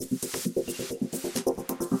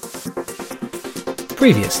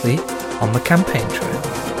Previously on the campaign trail.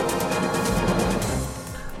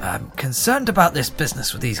 I'm concerned about this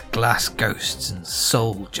business with these glass ghosts and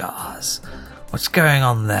soul jars. What's going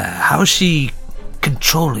on there? How's she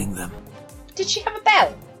controlling them? Did she have a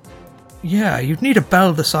bell? Yeah, you'd need a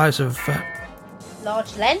bell the size of...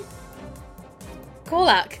 Large Len?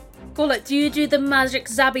 Gorlak, do you do the magic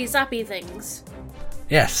zabby zappy things?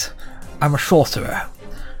 Yes, I'm a sorcerer.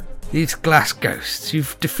 These glass ghosts,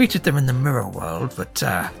 you've defeated them in the mirror world, but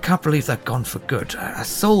can't believe they're gone for good. A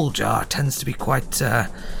soul jar tends to be quite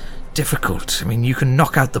difficult. I mean, you can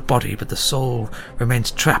knock out the body, but the soul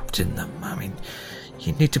remains trapped in them. I mean,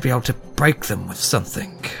 you need to be able to break them with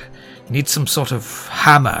something. You need some sort of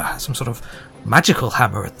hammer, some sort of magical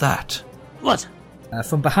hammer at that. What?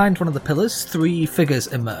 From behind one of the pillars, 3 figures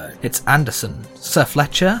emerge. It's Anderson, Sir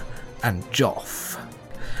Fletcher, and Joff.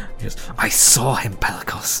 I saw him,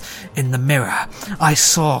 Pelagos, in the mirror. I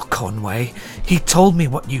saw Conway. He told me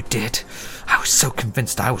what you did. I was so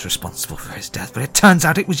convinced I was responsible for his death, but it turns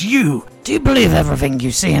out it was you. Do you believe everything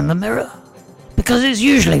you see in the mirror? Because it's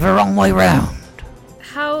usually the wrong way round.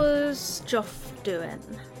 How's Joff doing?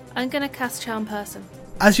 I'm gonna cast Charm Person.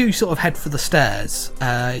 As you sort of head for the stairs,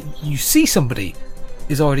 you see somebody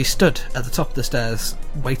is already stood at the top of the stairs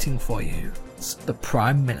waiting for you. It's the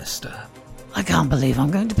Prime Minister. I can't believe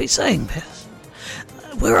I'm going to be saying this.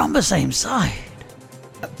 We're on the same side.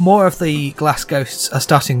 More of the glass ghosts are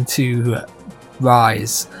starting to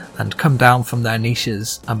rise and come down from their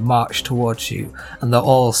niches and march towards you, and they're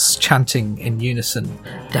all chanting in unison,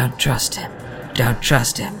 "Don't trust him, don't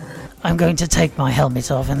trust him." I'm going to take my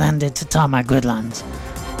helmet off and hand it to Tarmac Goodlands.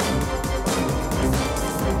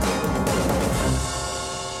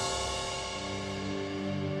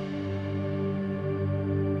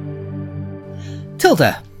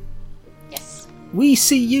 Tilda, Yes. we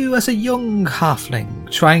see you as a young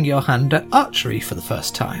halfling trying your hand at archery for the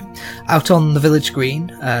first time. Out on the village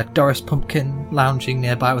green, Doris Pumpkin lounging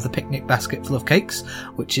nearby with a picnic basket full of cakes,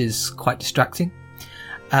 which is quite distracting.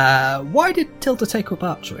 Why did Tilda take up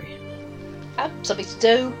archery? Something to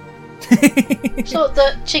do. Thought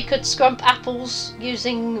that she could scrump apples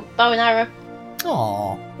using bow and arrow.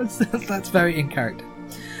 Aw, that's very in character.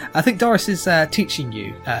 I think Doris is teaching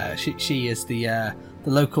you. She is the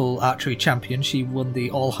local archery champion. She won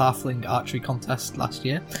the all halfling archery contest last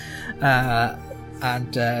year,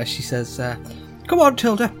 and she says, "Come on,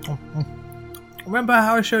 Tilda. Remember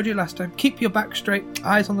how I showed you last time? Keep your back straight,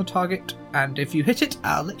 eyes on the target, and if you hit it,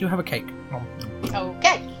 I'll let you have a cake."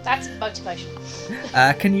 Okay, that's motivation.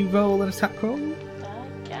 Can you roll an attack roll?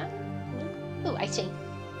 Okay. Ooh, 18.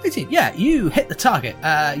 18. Yeah, you hit the target.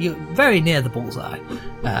 You're very near the bullseye.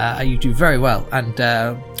 You do very well, and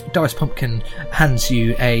Doris Pumpkin hands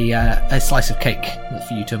you a slice of cake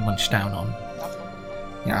for you to munch down on.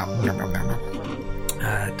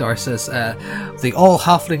 Doris says, "The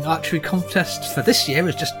all-halfling archery contest for this year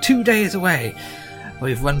is just 2 days away.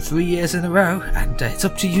 We've run 3 years in a row, and it's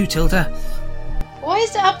up to you, Tilda." Why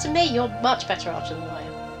is it up to me? You're much better archer than I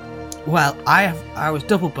am. Well, I was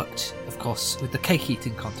double booked, of course, with the cake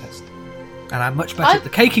eating contest, and I'm much better at the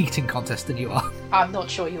cake eating contest than you are. I'm not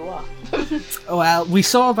sure you are. Well, we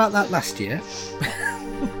saw about that last year.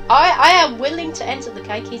 I am willing to enter the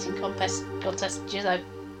cake eating contest. You know,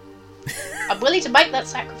 I'm willing to make that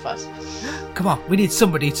sacrifice. Come on, we need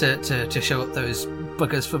somebody to show up those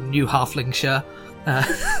buggers from New Halflingshire.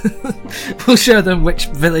 We'll show them which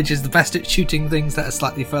village is the best at shooting things that are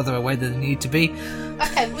slightly further away than they need to be.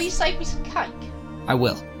 Okay, will you save me some cake? I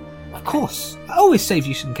will. Of course. I always save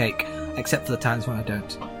you some cake, except for the times when I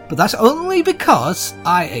don't. But that's only because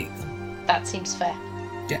I ate them. That seems fair.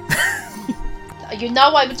 Yeah. You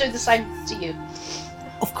know I would do the same to you.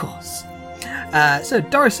 Of course. So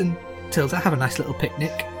Doris and Tilda have a nice little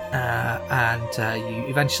picnic, and you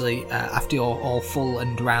eventually, after you're all full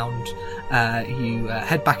and round, you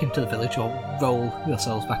head back into the village, or roll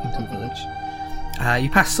yourselves back into the village. You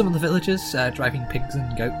pass some of the villagers driving pigs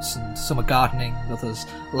and goats, and some are gardening, others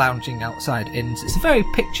lounging outside inns. It's a very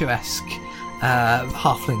picturesque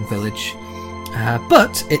halfling village,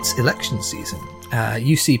 but it's election season.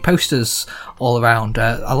 You see posters all around.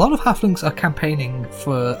 A lot of halflings are campaigning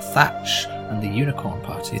for Thatch and the Unicorn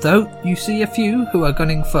Party, though you see a few who are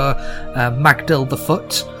gunning for Magdil the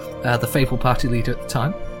Foot, the Fable Party leader at the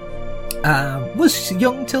time. Was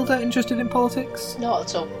young Tilda interested in politics? Not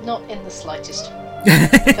at all. Not in the slightest.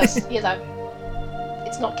 Because, you know,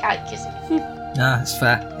 it's not cake, is it? No, that's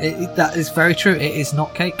fair. That is very true. It is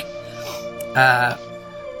not cake.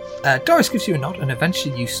 Doris gives you a nod, and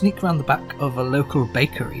eventually you sneak around the back of a local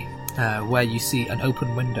bakery, where you see an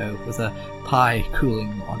open window with a pie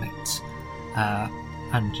cooling on it.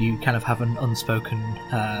 and you kind of have an unspoken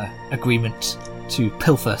agreement to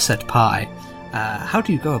pilfer said pie. How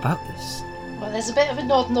do you go about this? Well, there's a bit of a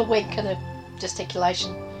nod and a wink and a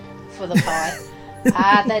gesticulation for the pie.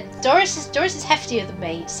 And then Doris is heftier than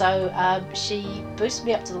me, so she boosts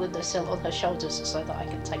me up to the windowsill on her shoulders so that I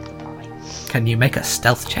can take the pie. Can you make a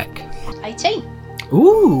stealth check? 18.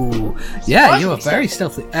 Ooh, yeah, you are very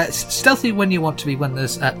Surprisingly stealthy. Stealthy when you want to be when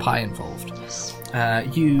there's pie involved. Yes.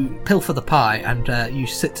 You pilfer the pie and you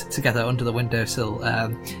sit together under the windowsill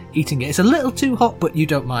eating it. It's a little too hot, but you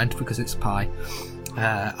don't mind because it's pie.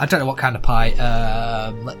 I don't know what kind of pie.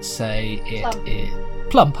 Let's say it is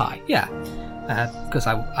plum pie. Yeah, because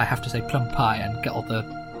I have to say plum pie and get all the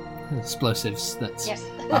explosives that Yes.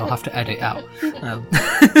 I'll have to edit out.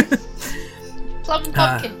 Plum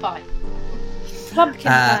pumpkin pie. Plumpkin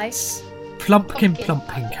pie. Plumpkin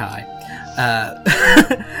Pumpkin pie.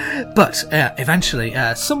 But eventually,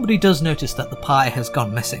 somebody does notice that the pie has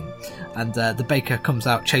gone missing, and the baker comes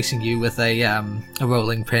out chasing you with a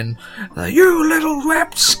rolling pin. You little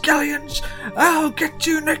rapscallions! I'll get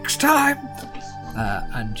you next time!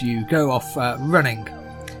 And you go off running.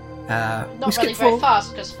 Not running very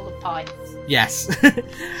fast because full of pie. Yes.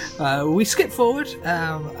 We skip forward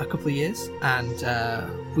a couple of years, and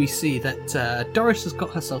we see that Doris has got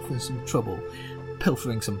herself in some trouble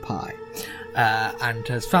pilfering some pie, and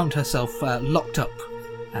has found herself locked up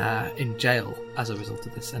in jail as a result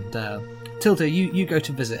of this. And Tilda, you go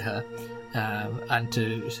to visit her and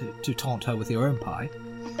to taunt her with your own pie.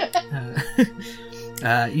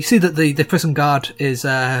 You see that the prison guard is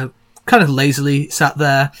kind of lazily sat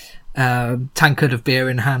there, tankard of beer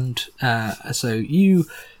in hand. So you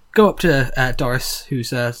go up to Doris, who's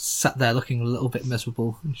sat there looking a little bit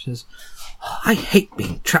miserable, and she says, I hate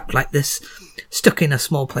being trapped like this, stuck in a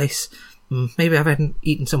small place. Maybe if I hadn't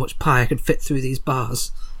eaten so much pie I could fit through these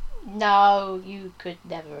bars. No, you could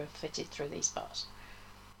never have fitted through these bars.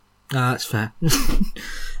 That's fair.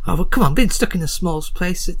 Oh, well, come on, being stuck in a small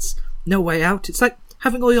place, it's no way out. It's like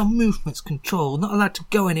having all your movements controlled, not allowed to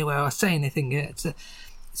go anywhere or say anything. It's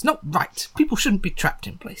not right. People shouldn't be trapped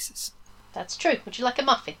in places. That's true. Would you like a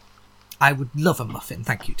muffin? I would love a muffin,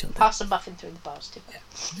 thank you, Tilda. Pass a muffin through the bars too.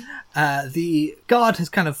 The guard has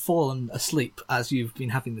kind of fallen asleep as you've been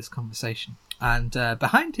having this conversation, and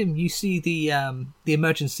behind him you see the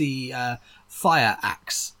emergency fire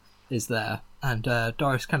axe is there, and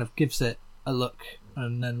Doris kind of gives it a look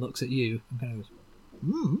and then looks at you and kind of goes,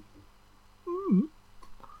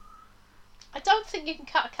 I don't think you can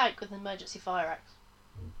cut a cake with an emergency fire axe.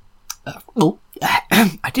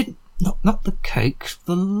 I didn't. Not the cake,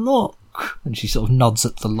 the lock. And she sort of nods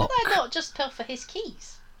at the lock. Could I not just pilfer his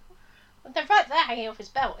keys? When they're right there hanging off his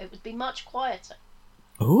belt, it would be much quieter.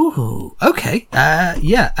 Ooh, okay.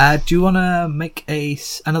 Yeah. Do you want to make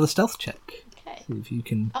another stealth check? Okay. See if you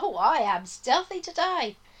can. Oh, I am stealthy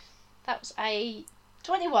today. That was a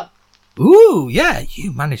 21. Ooh, yeah.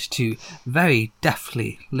 You managed to very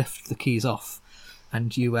deftly lift the keys off,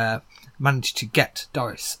 and you managed to get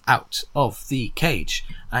Doris out of the cage,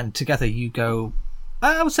 and together you go,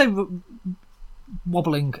 I would say,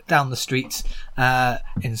 wobbling down the street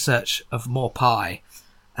in search of more pie.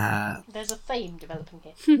 There's a theme developing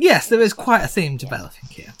here. Yes, there is quite a theme developing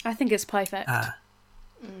here. I think it's perfect.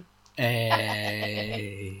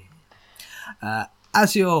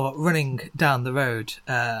 As you're running down the road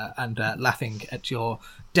and laughing at your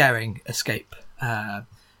daring escape,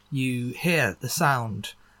 you hear the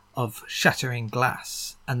sound of shattering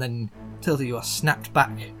glass, and then Tilda, you are snapped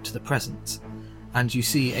back to the present, and you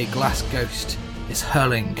see a glass ghost is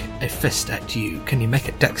hurling a fist at you. Can you make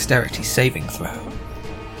a dexterity saving throw?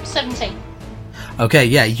 17. Okay,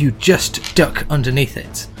 yeah, you just duck underneath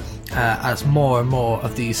it as more and more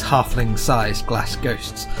of these halfling-sized glass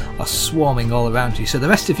ghosts are swarming all around you. So the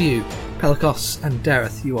rest of you, Pelikos and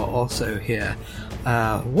Dareth, you are also here.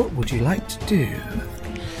 What would you like to do?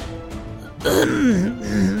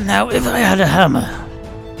 Now, if I had a hammer...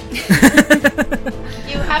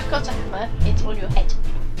 You have got a hammer. It's on your head.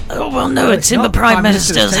 Oh, well, no, it's in the not Prime Prime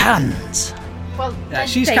Minister's Minister's take. hands. Well, then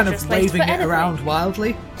She's kind dangerous of place to waving put it anything. around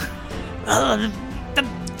wildly.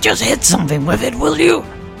 Just hit something with it, will you?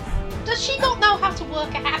 does she not know how to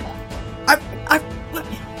work a hammer?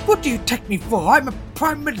 What do you take me for? I'm a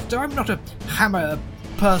Prime Minister. I'm not a hammer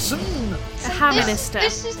person. A ham minister.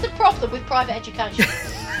 This is the problem with private education.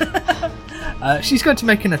 She's going to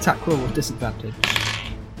make an attack roll with disadvantage.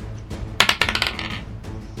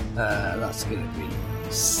 That's going to be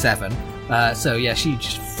 7. So yeah, she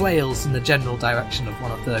just flails in the general direction of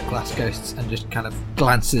one of the glass ghosts and just kind of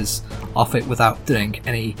glances off it without doing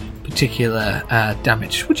any particular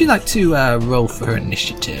damage. Would you like to roll for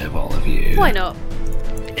initiative, all of you? Why not?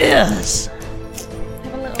 Yes.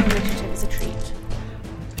 Have a little initiative as a treat.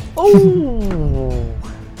 Oh.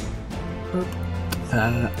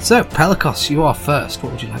 So, Pelikos, you are first.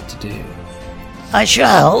 What would you like to do? I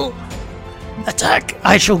shall attack.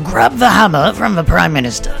 I shall grab the hammer from the Prime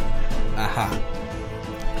Minister. Aha.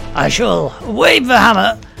 I shall wave the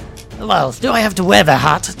hammer. Well, do I have to wear the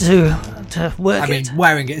hat to work I mean, it?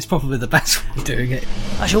 wearing it is probably the best way of doing it.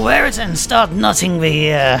 I shall wear it and start nutting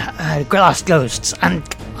the glass ghosts, and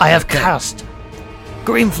I have cast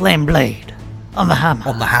Green Flame Blade on the hammer.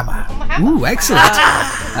 On the hammer. Ooh, excellent.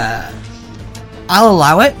 I'll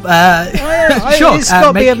allow it. Sure. It's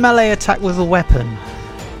got to be a melee attack with a weapon.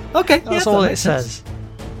 Okay, That's yeah, all that it makes sense. says.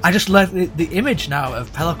 I just love the image now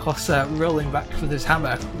of Pelikos rolling back with his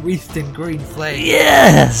hammer, wreathed in green flame,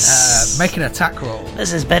 Yes! make an attack roll.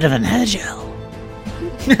 This is better than hair gel.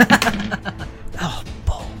 Oh,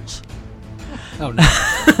 balls. Oh no!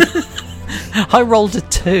 I rolled a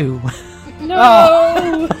 2.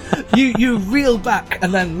 No! You reel back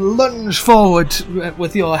and then lunge forward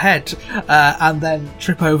with your head, and then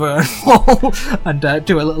trip over and fall and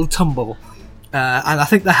do a little tumble. And I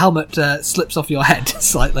think the helmet slips off your head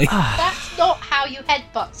slightly. That's not how you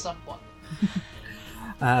headbutt someone.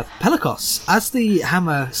 Pelikos, as the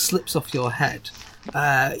hammer slips off your head,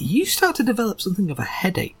 you start to develop something of a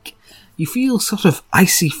headache. You feel sort of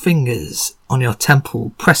icy fingers on your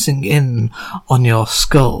temple pressing in on your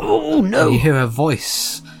skull. Oh, no. And you hear a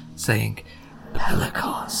voice saying,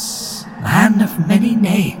 Pelikos, man of many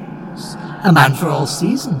names, a man for all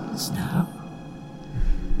seasons now.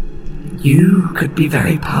 You could be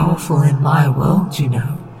very powerful in my world, you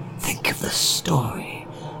know. Think of the story.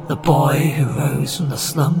 The boy who rose from the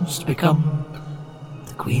slums to become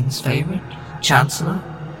the Queen's favourite, Chancellor,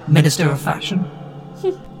 Minister of Fashion.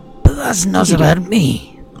 But that's not about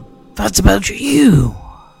me. That's about you.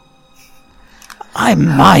 I'm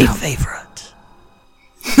my favourite.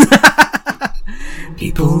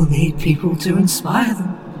 People need people to inspire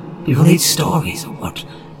them. People need stories, and what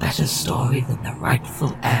better story than the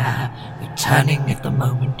rightful heir returning at the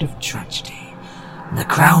moment of tragedy. And the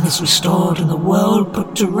crown is restored and the world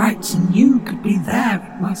put to rights, and you could be there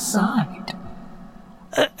at my side.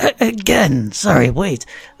 Again, sorry, wait.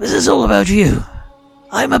 This is all about you.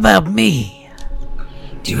 I'm about me.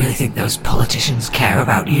 Do you really think those politicians care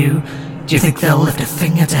about you? Do you think they'll lift a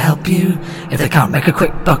finger to help you if they can't make a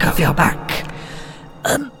quick buck off your back?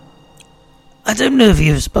 I don't know if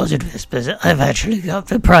you've spotted this, but I've actually got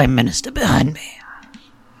the Prime Minister behind me.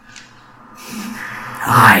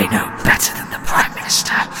 I know better than the Prime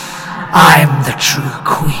Minister. I'm the true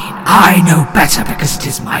Queen. I know better because it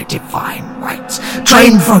is my divine right.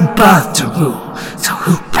 Trained from birth to rule. So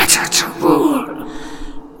who better to rule?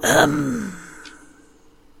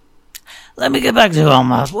 Let me get back to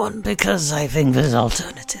Almaz one, because I think there's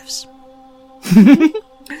alternatives.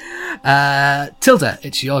 Tilda,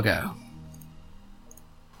 it's your go.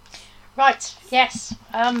 Right, yes.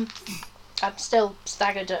 I'm still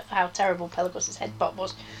staggered at how terrible Pelikos' headbutt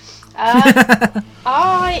was.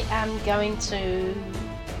 I am going to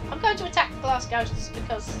attack the glass ghosts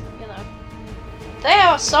because, you know, they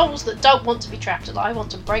are souls that don't want to be trapped and I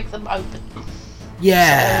want to break them open.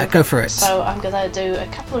 Yeah, go for it. So I'm going to do a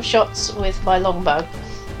couple of shots with my longbow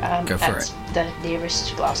Go for at the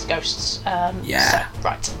nearest glass ghosts. Yeah.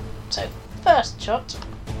 Right. So, first shot,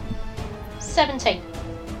 17.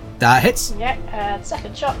 That hits. Yeah,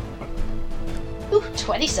 second shot. Ooh,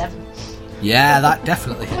 27. Yeah, that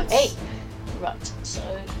definitely hits. Hey! Right, so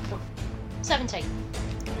 17.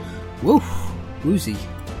 Woof, woozy.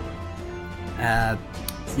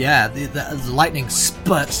 Yeah, the lightning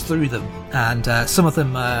spurts through them, and some of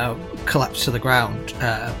them collapse to the ground.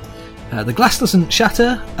 The glass doesn't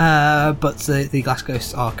shatter, but the glass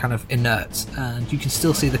ghosts are kind of inert, and you can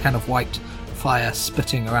still see the kind of white fire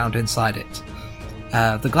spitting around inside it.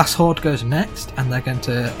 The glass horde goes next, and they're going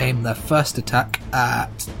to aim their first attack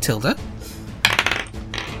at Tilda.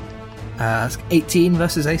 18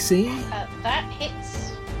 versus AC. That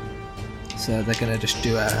hits. So they're going to just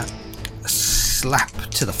do a slap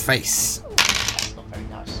to the face. That's not very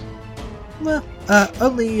nice. Well,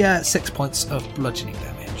 only 6 points of bludgeoning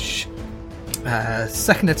damage.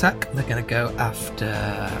 Second attack, they're going to go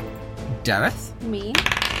after Dareth. Me.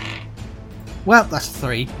 Well, that's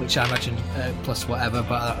 3, which I imagine plus whatever,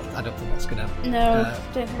 but I don't think that's going to... No,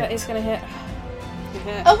 don't think that is going to hit.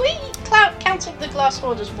 Are we counting the glass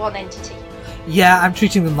horde as one entity? Yeah, I'm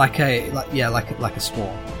treating them like a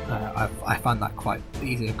swarm. I find that quite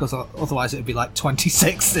easy, because otherwise it would be like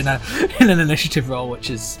 26 in an initiative roll,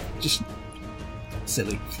 which is just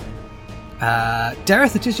silly.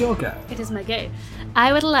 Dareth, it is your go. It is my go.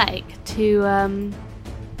 I would like to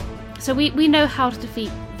So we know how to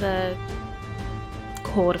defeat the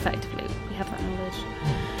Horde effectively. We have that knowledge.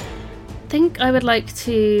 I think I would like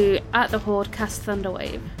to, at the Horde, cast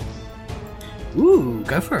Thunderwave. Ooh,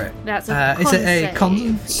 go for it. That's a Is it a con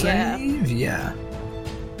Yeah. save? Yeah.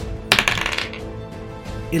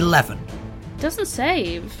 11. Doesn't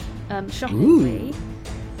save, shockingly.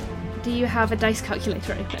 Do you have a dice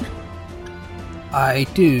calculator open? I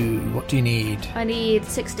do. What do you need? I need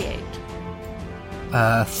 68.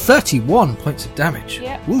 31 points of damage.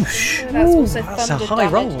 Yep. Whoosh. So that's also that's a thunder high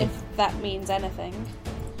damage, roll. if that means anything.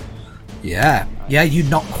 Yeah. Yeah, you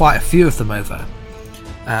knocked quite a few of them over.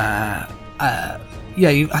 I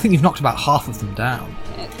think you've knocked about half of them down.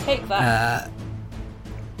 Yeah, take that.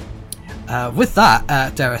 With that,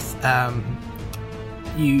 Dareth,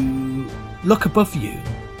 you look above you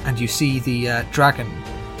and you see the dragon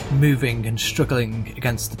moving and struggling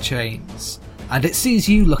against the chains. And it sees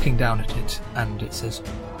you looking down at it, and it says,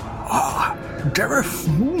 "Ah, Dareth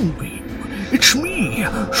Moonbeam, it's me,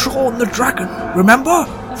 Sean the Dragon. Remember?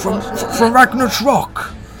 From Ragnar's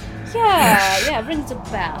Rock." Yeah, rings a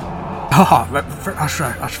bell. Ah,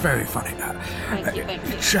 that's very funny. Thank you.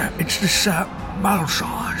 It's this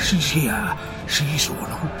Malzahn. She's here. She's the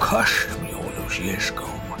one who cursed me all those years ago.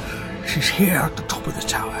 She's here at the top of the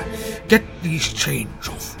tower. Get these chains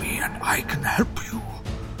off me, and I can help you.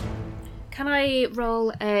 Can I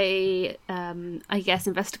roll a,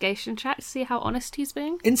 investigation check to see how honest he's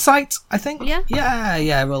being? Insight, I think. Yeah?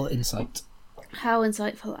 Yeah. Roll insight. How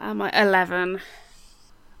insightful am I? 11.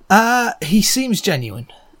 He seems genuine.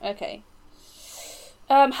 Okay.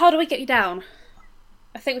 How do we get you down?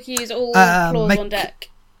 I think we can use all claws on deck.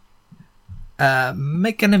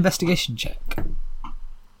 Make an investigation check.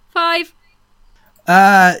 5.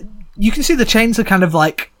 You can see the chains are kind of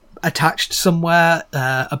like attached somewhere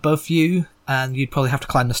above you, and you'd probably have to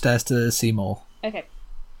climb the stairs to see more. Okay.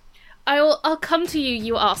 I'll come to you,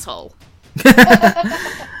 you arsehole.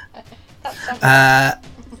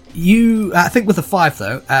 I think with a 5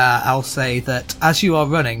 though, I'll say that as you are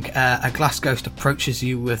running, a glass ghost approaches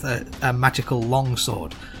you with a magical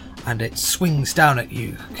longsword, and it swings down at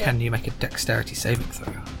you. Can you make a dexterity saving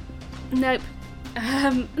throw? Nope.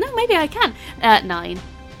 No, maybe I can. 9.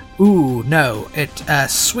 Ooh, no. It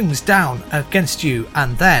swings down against you,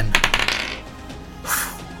 and then,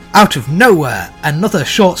 out of nowhere, another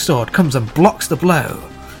short sword comes and blocks the blow,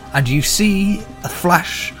 and you see a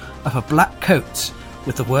flash of a black coat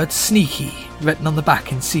with the word sneaky written on the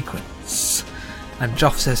back in sequins. And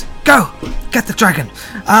Joff says, "Go! Get the dragon!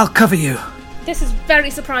 I'll cover you!" This is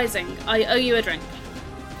very surprising. I owe you a drink.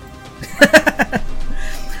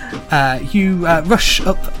 You rush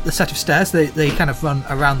up the set of stairs. They kind of run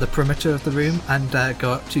around the perimeter of the room and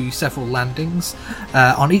go up to several landings.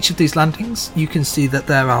 On each of these landings, you can see that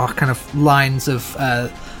there are kind of lines of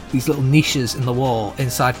these little niches in the wall,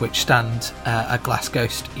 inside which stand a glass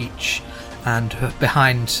ghost each. And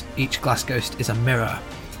behind each glass ghost is a mirror.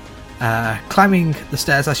 Climbing the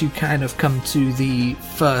stairs, as you kind of come to the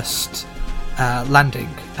first landing,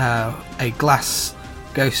 a glass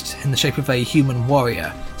ghost in the shape of a human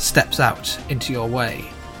warrior steps out into your way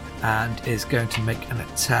and is going to make an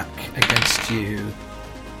attack against you.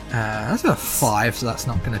 That's a 5, so that's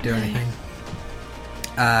not going to do anything.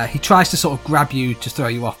 He tries to sort of grab you to throw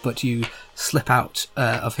you off, but you slip out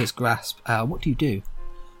of his grasp. What do you do?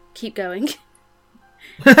 Keep going.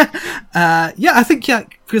 I think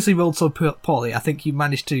because he rolled so poorly, I think you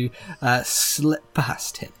managed to slip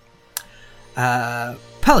past him.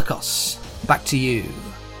 Pelikos, back to you.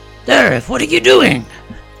 Dareth, what are you doing?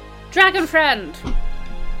 Dragon friend!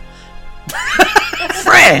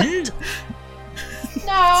 Friend?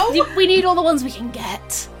 No, We need all the ones we can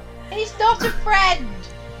get. he's not a friend.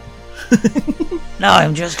 No,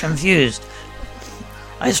 I'm just confused.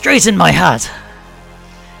 I straighten my hat.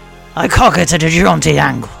 I cock it at a jaunty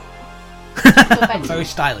angle. Very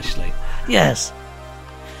stylishly. Yes.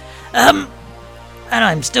 And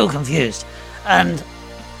I'm still confused. And...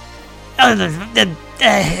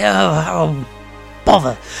 oh,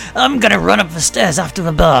 bother. I'm gonna run up the stairs after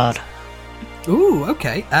the bard. Ooh,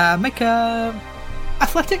 okay. Make a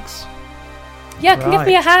athletics. Yeah, can give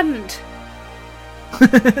me a hand.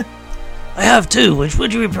 I have 2, which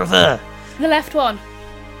would you prefer? The left one.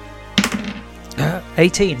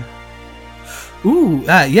 18. Ooh,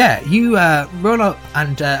 you run up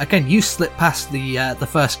and again you slip past the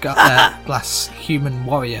first glass human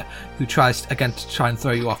warrior who tries again to try and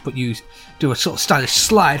throw you off, but you do a sort of stylish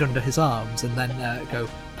slide under his arms and then go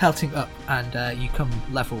pelting up, and you come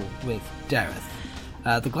level with Dareth.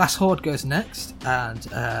 The glass horde goes next, and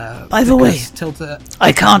by the way, Tilda,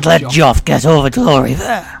 I can't let Joff get over glory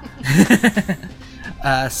there.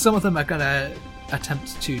 Some of them are going to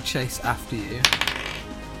attempt to chase after you,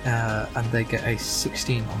 and they get a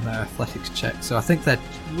 16 on their athletics check. So I think they're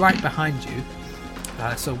right behind you.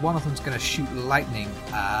 So one of them's going to shoot lightning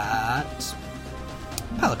at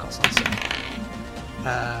Pelagos, I'll say.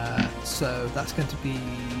 So that's going to be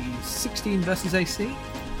 16 versus AC.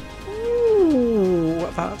 Ooh,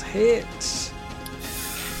 that hits.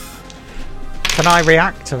 Can I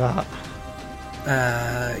react to that?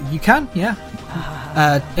 You can, yeah.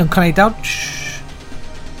 Uncanny dodge,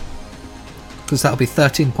 because that'll be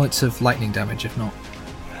 13 points of lightning damage if not.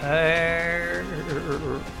 And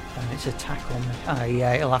it's attack on me.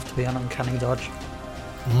 Yeah, it'll have to be an uncanny dodge.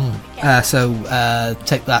 So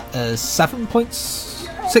take that as 6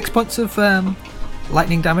 points of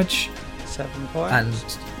lightning damage, 7 points. and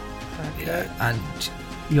Okay. and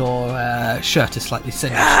your shirt is slightly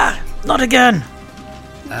singed. Not again!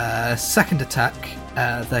 Second attack,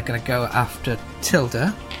 they're going to go after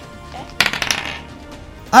Tilda.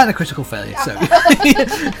 And a critical failure, so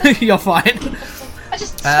you're fine. I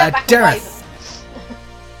just step back and wave. Dareth.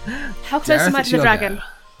 How close am I it's to the your dragon?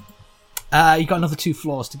 go. You got another 2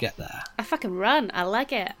 floors to get there. I fucking run. I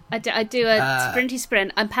like it. I do a sprinty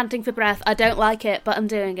sprint. I'm panting for breath. I don't like it, but I'm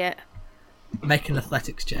doing it. Make an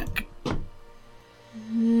athletics check.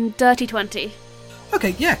 Dirty 20.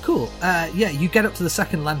 Okay, yeah, cool. You get up to the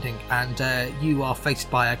second landing, and you are faced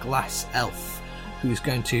by a glass elf who's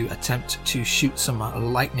going to attempt to shoot some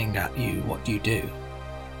lightning at you. What do you do?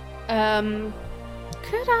 Could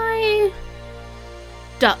I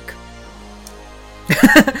duck?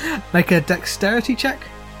 Make a dexterity check.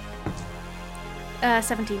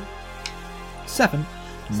 17. 7.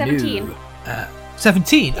 17. No.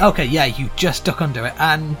 17. Okay, yeah, you just duck under it,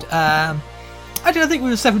 and I don't think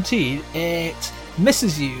with a 17 it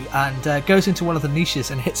misses you and goes into one of the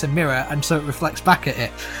niches and hits a mirror, and so it reflects back at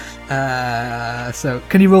it. So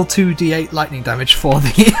can you roll 2d8 lightning damage for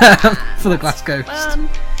the for the glass ghost?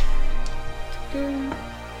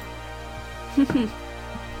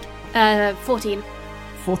 14.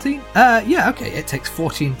 14? Yeah, okay. It takes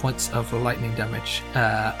 14 points of lightning damage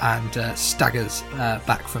and staggers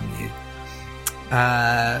back from you.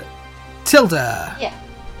 Tilda. Yeah.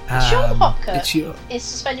 Sean Hocker It's your... is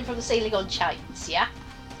suspended from the ceiling on chains, yeah?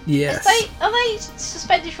 Yes. Are they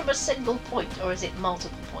suspended from a single point, or is it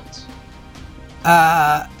multiple points?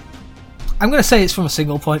 I'm going to say it's from a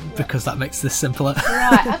single point because that makes this simpler.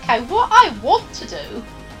 Right, okay. What I want to do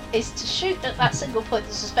is to shoot at that single point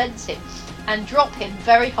that suspends him and drop him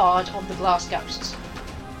very hard on the glass ghosts.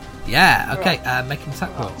 Yeah, okay. Right. Make an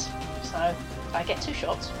attack roll. Right. So, I get 2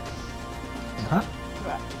 shots. Uh-huh.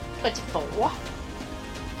 Right. 24.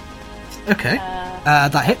 Okay.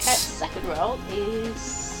 That Okay, hits. second roll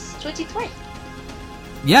is 23.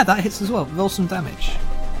 Yeah, that hits as well. Roll some damage.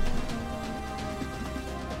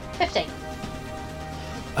 15.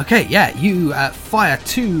 Okay, yeah, you fire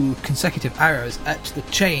 2 consecutive arrows at the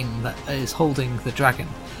chain that is holding the dragon,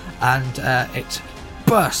 and it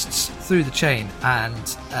bursts through the chain,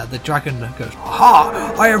 and the dragon goes,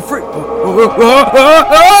 "Ha! I am free!"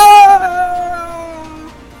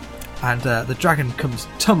 And the dragon comes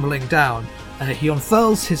tumbling down. He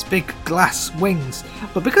unfurls his big glass wings,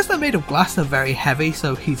 but because they're made of glass, they're very heavy,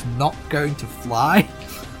 so he's not going to fly.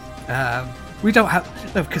 We don't have...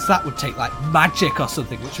 No, because that would take, like, magic or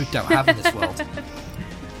something, which we don't have in this world.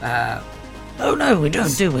 Oh no, we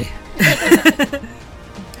don't, do we?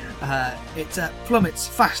 It plummets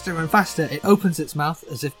faster and faster. It opens its mouth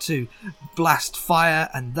as if to blast fire,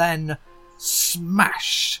 and then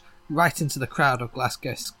smash right into the crowd of glass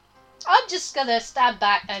ghosts. I'm just gonna stand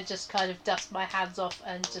back and just kind of dust my hands off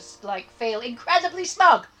and just, like, feel incredibly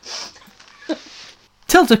smug.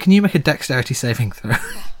 Tilda, can you make a dexterity saving throw?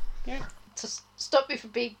 To stop me from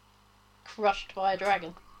being crushed by a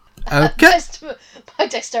dragon. Okay. My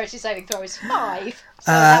dexterity saving throw is 5.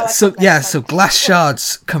 So glass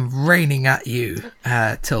shards come raining at you,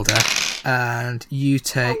 Tilda, and you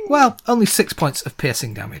take, well, only 6 points of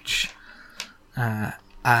piercing damage.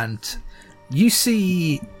 And you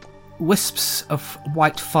see wisps of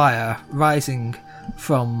white fire rising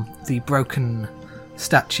from the broken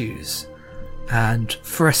statues, and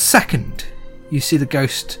for a second you see the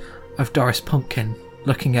ghost of Doris Pumpkin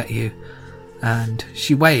looking at you, and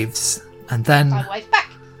she waves, and then I wave back.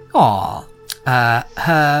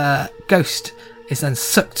 her ghost is then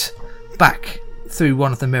sucked back through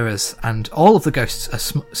one of the mirrors, and all of the ghosts are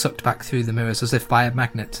sucked back through the mirrors as if by a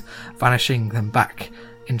magnet, vanishing them back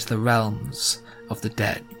into the realms of the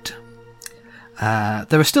dead.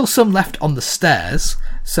 There are still some left on the stairs,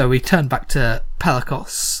 so we turn back to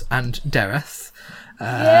Pelagos and Dareth.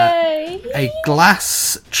 Yay! A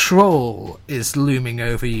glass troll is looming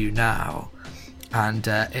over you now, and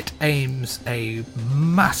it aims a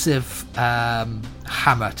massive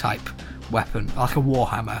hammer-type weapon, like a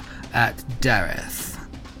warhammer, at Dareth.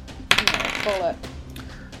 Bullet.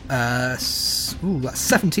 That's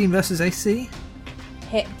 17 versus AC.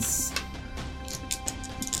 Hits.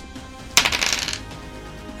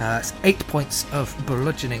 It's 8 points of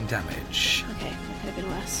bludgeoning damage. Okay, that could have been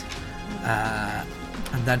worse.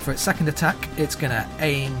 And then for its second attack, it's going to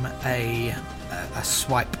aim a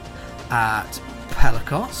swipe at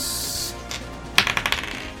Pelikos.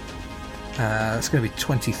 That's going to be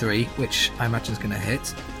 23, which I imagine is going to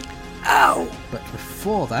hit. Ow! But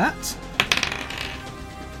before that,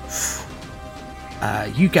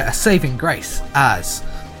 you get a saving grace as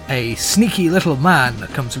a sneaky little man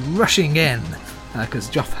comes rushing in, because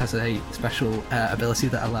Joff has a special ability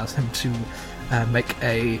that allows him to make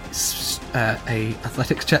a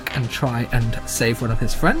athletics check and try and save one of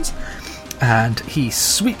his friends. And he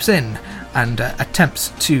sweeps in and attempts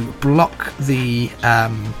to block the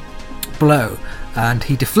blow, and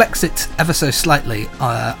he deflects it ever so slightly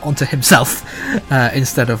onto himself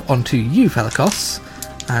instead of onto you, Pelikos.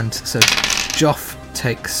 And so Joff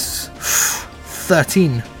takes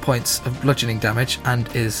 13 points of bludgeoning damage and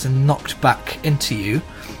is knocked back into you.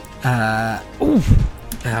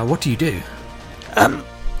 What do you do?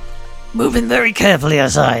 Moving very carefully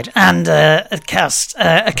aside and cast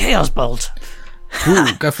a Chaos Bolt.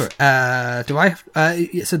 Ooh, go for it. Do I have...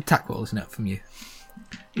 it's an attack roll, isn't it, from you?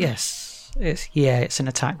 Yes, it's an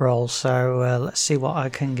attack roll, so let's see what I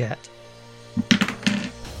can get.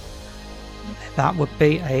 That would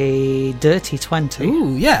be a dirty 20.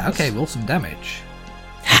 Ooh, yeah, okay, roll some damage.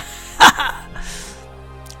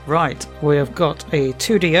 Right, we have got a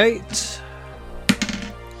 2d8.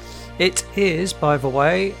 It is, by the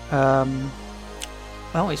way,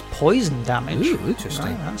 it's poison damage. Ooh, interesting.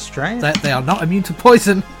 Right, that's strange. They are not immune to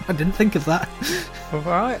poison. I didn't think of that.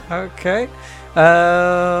 Right, okay.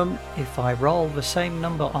 If I roll the same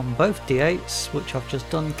number on both d8s, which I've just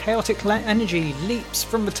done, chaotic energy leaps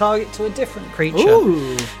from the target to a different creature.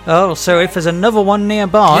 Ooh. Oh, so if there's another one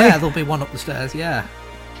nearby... Yeah, there'll be one up the stairs, yeah.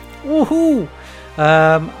 Woohoo!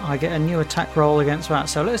 I get a new attack roll against that,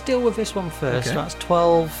 so let's deal with this one first. Okay. That's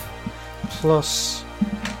 12 plus...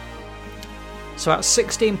 So that's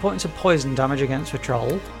 16 points of poison damage against the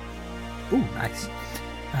troll. Ooh, nice.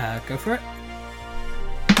 Go for it.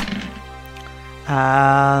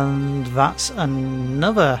 And that's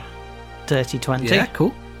another dirty 20. Yeah,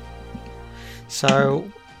 cool. So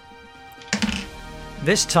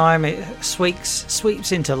this time it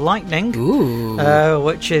sweeps into lightning, Ooh.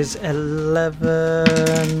 which is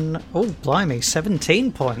 11. Oh, blimey,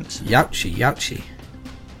 17 points. Youchy.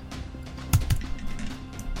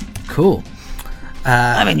 Cool.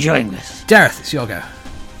 I'm enjoying this. Dareth, it's your go.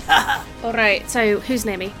 Alright, so who's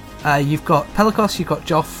near me? You've got Pelikos, you've got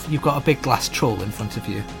Joff, you've got a big glass troll in front of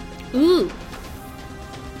you. Ooh.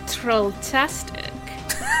 Trolltastic.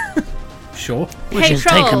 Sure. Which Hey, has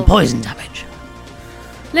troll. taken poison damage.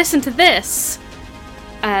 Listen to this.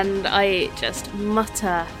 And I just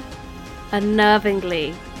mutter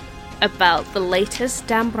unnervingly about the latest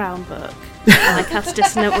Dan Brown book. And I cast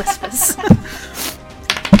Dissonant Whispers.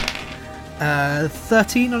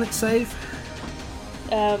 13 on its save.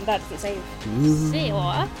 That doesn't save.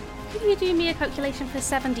 So, could you do me a calculation for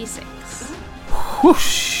 7d6?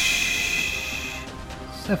 Whoosh.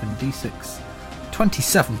 7d6.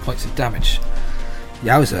 27 points of damage.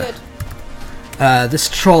 Yowza. This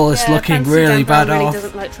troll is looking fancy really Dan Brown bad really off.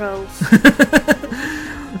 doesn't like trolls.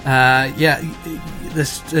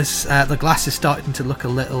 The glass is starting to look a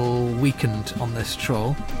little weakened on this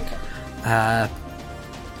troll. The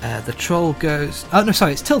troll goes... Oh, no,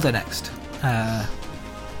 sorry, it's Tilda next. I'm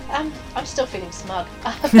still feeling smug.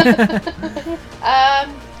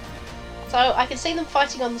 So I can see them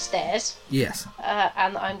fighting on the stairs, Yes.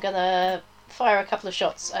 and I'm gonna fire a couple of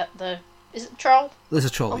shots at the... Is it the troll? There's a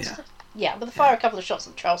troll, On yeah. Yeah, I'm gonna fire a couple of shots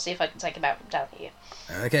at the troll, see if I can take him out from down here.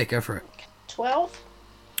 Okay, go for it. 12.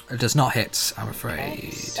 It does not hit, I'm And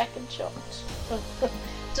afraid. second shot.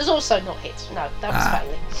 Does also not hit. No, that was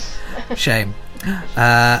failing. Shame.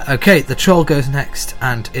 Okay, the troll goes next,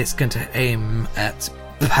 and it's going to aim at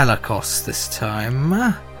Pelikos this time.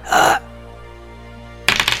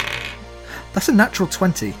 That's a natural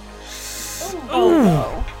 20.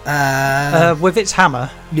 Oh. With its hammer,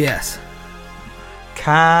 Yes.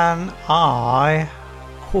 can I...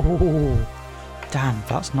 Oh, damn,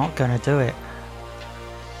 that's not going to do it.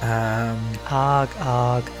 Arg.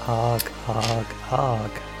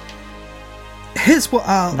 Here's what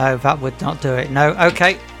I'll... No, that would not do it. No,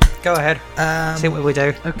 okay. Go ahead. See what we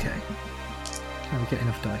do. Okay. Let me get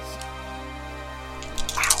enough dice.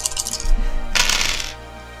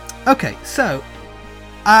 Okay, so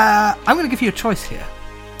I'm going to give you a choice here.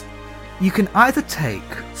 You can either take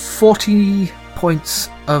 40 points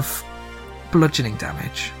of bludgeoning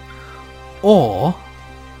damage, or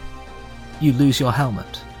you lose your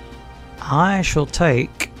helmet. I shall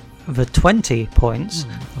take the 20 points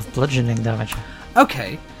of bludgeoning damage.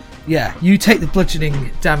 Okay, yeah, you take the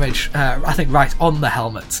bludgeoning damage, I think, right on the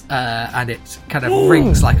helmet, and it kind of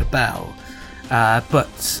rings like a bell.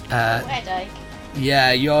 But Headache.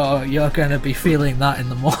 yeah, you're going to be feeling that in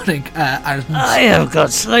the morning. And I have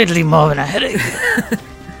got slightly more than a headache.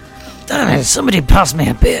 Damn it, somebody pass me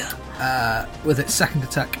a beer. with its second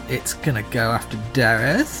attack, it's going to go after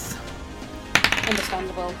Dareth.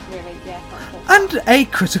 Understandable, really, yeah. And a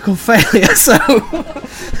critical failure, so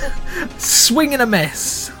swing and a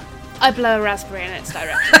miss. I blow a raspberry in its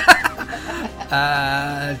direction.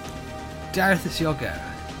 Dareth, it's your go.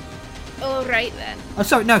 Alright then. Oh,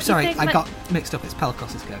 sorry, no, sorry, think I my- got mixed up. It's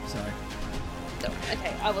Pelagos' go, sorry. Oh,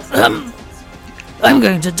 okay, I will I'm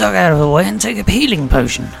going to duck out of the way and take a healing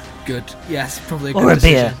potion. Good, yes, probably a good Or a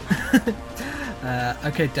beer. decision.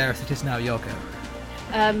 Okay, Dareth, it is now your go.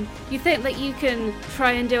 You think that you can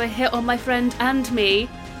try and do a hit on my friend and me?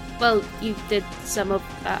 Well, you did some of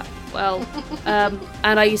that. Well,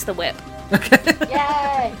 and I used the whip.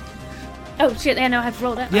 Yay! Oh shit! Yeah, no, I've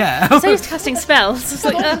rolled it. Yeah. So used to casting spells. It's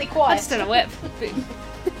like, Awfully I quiet. just done a whip.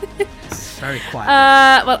 Very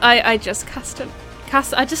quiet. Well, I just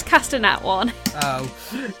I just cast a nat one. Oh,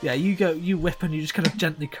 yeah, you whip and you just kind of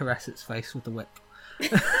gently caress its face with the whip.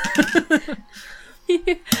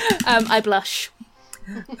 I blush.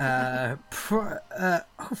 Oh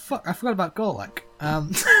fuck, I forgot about Gorlak. He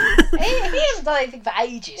hasn't done anything for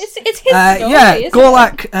ages. It's his story, Yeah, isn't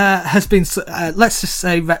Gorlak has been, let's just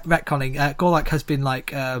say retconning, Gorlak has been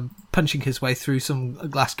like punching his way through some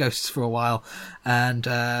glass ghosts for a while, and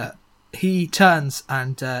he turns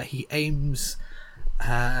and he aims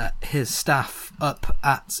his staff up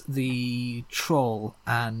at the troll,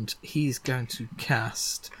 and he's going to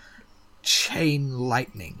cast Chain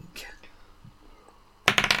Lightning.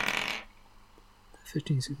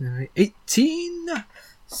 15, 16, 18.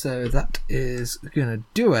 So that is going to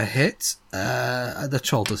do a hit. The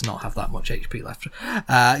troll does not have that much HP left.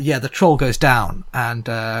 Yeah, the troll goes down and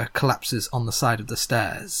collapses on the side of the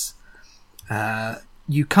stairs.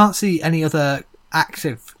 You can't see any other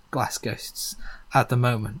active glass ghosts at the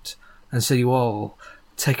moment, and so you all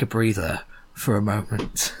take a breather for a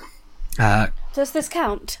moment. Does this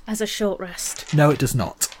count as a short rest? No, it does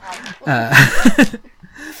not.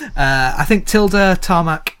 I think Tilda,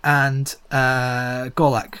 Tarmac, and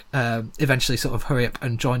Gorlak eventually sort of hurry up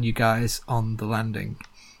and join you guys on the landing.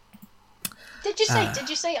 Did you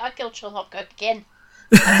see? I killed Sean Hopkirk again.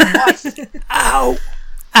 Twice. Ow!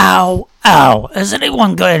 Ow! Ow! Has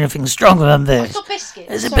anyone got anything stronger than I've this? got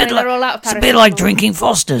biscuits. It's a Sorry, bit like they're all out of it's a bit like paracetamol. drinking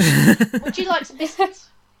Foster's. Would you like some biscuits?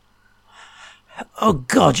 Oh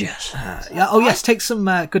God, yes. Yeah. Oh yes, take some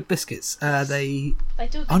good biscuits. They They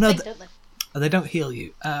do a good Oh, no, thing, th- don't they? they don't heal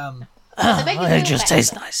you. They make you They feel just better.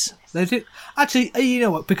 taste nice. They do. Actually, you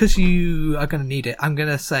know what? Because you are going to need it, I'm going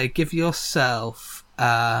to say give yourself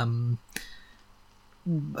 2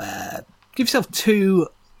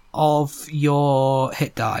 of your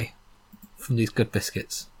hit die from these good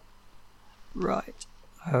biscuits. Right.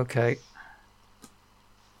 Okay.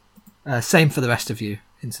 Same for the rest of you,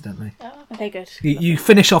 incidentally. Okay, good. You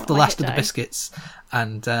finish off the My last hit of the die. biscuits,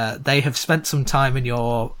 and they have spent some time in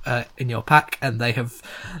your pack, and they have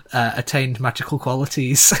attained magical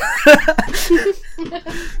qualities.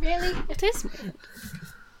 Really? It is me.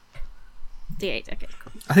 D8. Okay,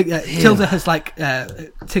 cool. I think Tilda has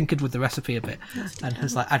tinkered with the recipe a bit and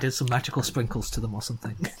has added some magical sprinkles to them or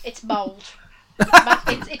something. It's mould.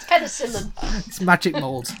 It's penicillin. It's magic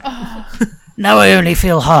mold. Now I only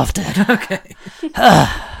feel half dead. Okay.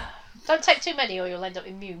 Don't take too many or you'll end up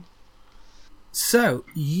immune. So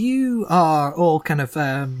you are all kind of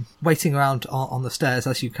waiting around on the stairs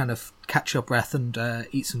as you kind of catch your breath and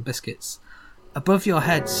eat some biscuits. Above your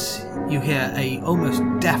heads, you hear a almost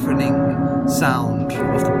deafening sound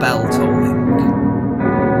of the bell tolling.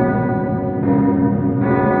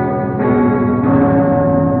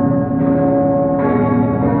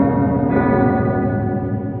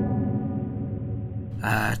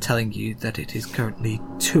 Telling you that it is currently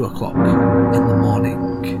 2 o'clock in the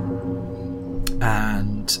morning.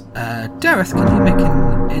 And Dareth, can you make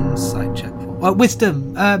an insight check for me?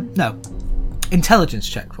 Wisdom, no, intelligence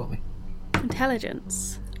check for me.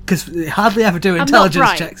 Intelligence. Because we hardly ever do not intelligence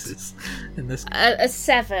bright. checks in this. A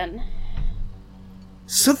 7.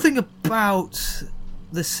 Something about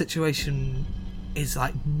this situation is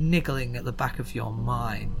like niggling at the back of your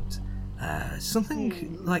mind.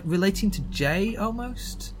 Something like relating to Jay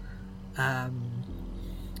almost.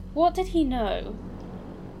 What did he know?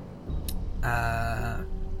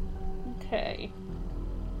 Okay.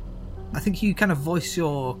 I think you kind of voice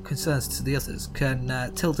your concerns to the others. Can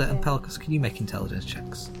Tilda and Pelagos, can you make intelligence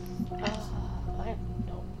checks? I don't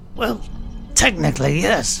know. Well, technically,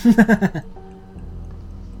 yes.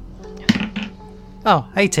 Oh,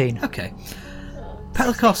 18. Okay.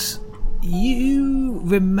 Pelagos, you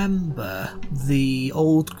remember the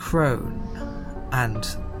old crone, and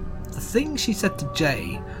the thing she said to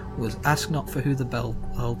Jay was, "Ask not for who the bell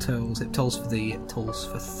tolls, it tolls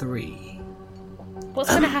for 3.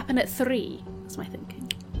 What's going to happen at 3? That's my thinking.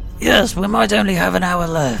 Yes, we might only have an hour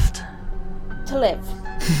left. To live.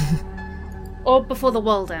 Or before the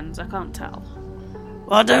world ends, I can't tell.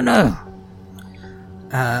 Well, I don't know.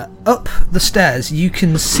 Up the stairs, you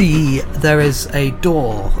can see there is a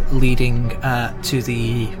door leading to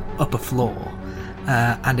the upper floor,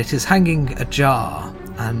 and it is hanging ajar,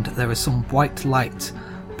 and there is some white light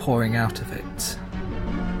pouring out of it.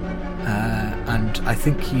 And I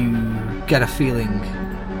think you get a feeling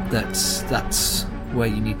that that's where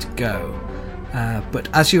you need to go. But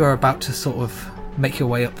as you are about to sort of make your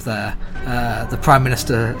way up there, the Prime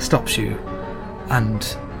Minister stops you, and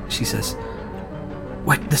she says,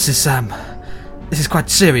 "Wait, this is quite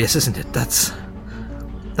serious, isn't it? That's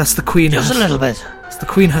the Queen." Just a little bit. It's the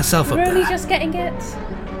Queen herself up We're only there. just getting it.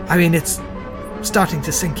 I mean, it's starting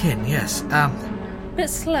to sink in. Yes. Bit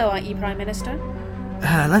slow, aren't you, Prime Minister?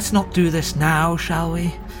 Let's not do this now, shall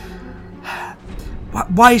we?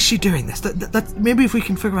 Why is she doing this? Maybe if we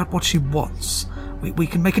can figure out what she wants, we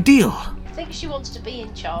can make a deal. I think she wants to be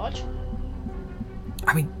in charge.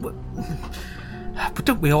 I mean, but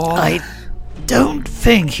don't we all? I don't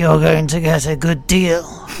think you're going to get a good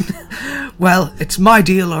deal. Well, it's my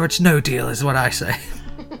deal or it's no deal, is what I say.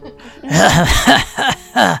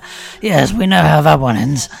 Yes, we know how that one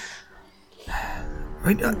ends. I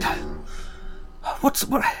mean, what?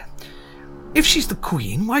 If she's the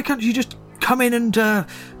Queen, why can't you just come in and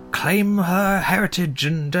claim her heritage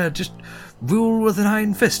and just rule with an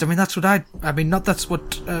iron fist? I mean, that's what I mean, not that's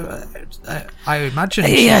what I imagine.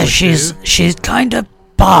 Yeah, she's kind of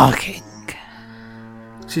barking.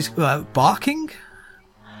 She's barking.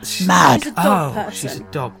 She's Mad. She's a dog person. She's a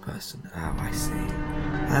dog person. Oh, I see.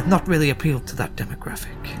 I've not really appealed to that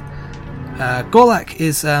demographic. Gorlak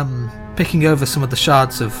is picking over some of the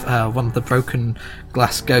shards of one of the broken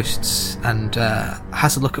glass ghosts and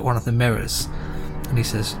has a look at one of the mirrors, and he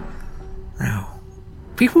says, "Now,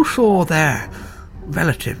 people saw their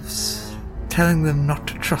relatives telling them not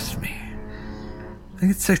to trust me. I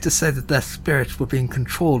think it's safe to say that their spirits were being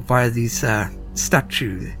controlled by these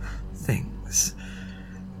statue things.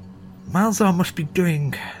 Malzar must be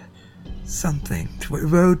doing something to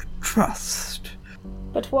erode trust."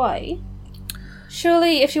 But why?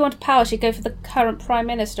 Surely, if she wanted power, she'd go for the current Prime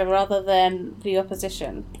Minister rather than the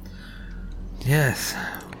opposition. Yes.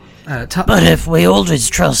 But if we always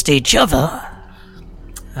trust each other...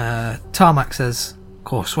 Tarmac says, "Of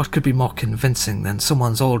course, what could be more convincing than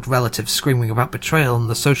someone's old relative screaming about betrayal on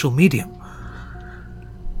the social medium?"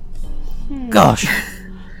 Gosh,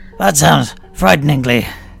 that sounds frighteningly...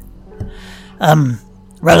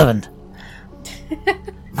 relevant.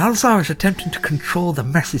 Malzar is attempting to control the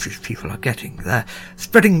messages people are getting. They're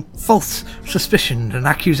spreading false suspicion and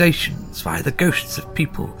accusations via the ghosts of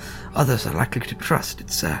people others are likely to trust.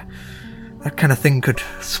 It's that kind of thing could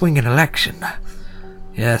swing an election.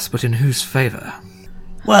 Yes, but in whose favour?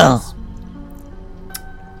 Well,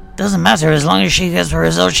 doesn't matter as long as she gets the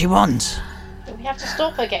result she wants. Do we have to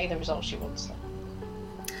stop her getting the result she wants,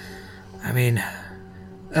 though? I mean,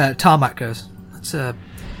 Tarmac goes,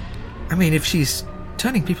 if she's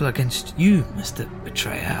turning people against you, Mr.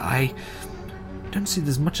 Betrayer, I don't see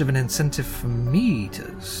there's much of an incentive for me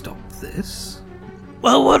to stop this.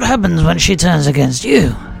 Well, what happens when she turns against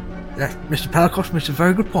you? Mr. Pelagos makes a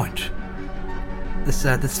very good point.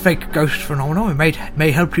 This fake ghost phenomenon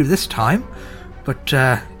may help you this time, but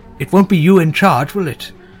it won't be you in charge, will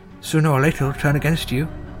it? Sooner or later it'll turn against you,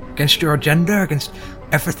 against your agenda, against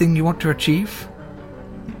everything you want to achieve.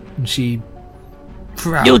 And she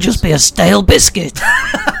frowns. You'll just be a stale biscuit.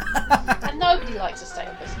 And nobody likes a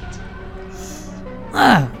stale biscuit.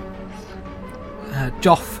 Ah,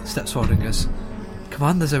 Joff steps forward and goes, "Come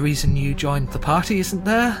on, there's a reason you joined the party, isn't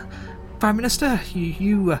there, Prime Minister?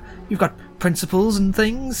 You've got principles and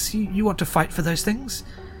things. You want to fight for those things.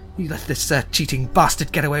 You let this cheating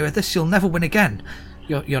bastard get away with this, you'll never win again.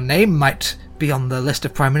 Your name might be on the list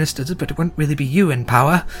of Prime Ministers, but it won't really be you in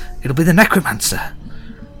power. It'll be the Necromancer.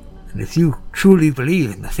 And if you truly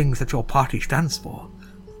believe in the things that your party stands for,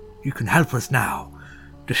 you can help us now.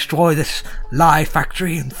 Destroy this lie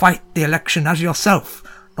factory and fight the election as yourself,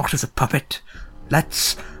 not as a puppet.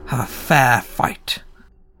 Let's have a fair fight.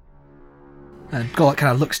 And Gorlak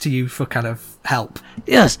kind of looks to you for kind of help.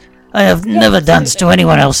 Yes, I have never danced to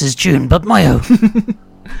anyone else's tune but my own.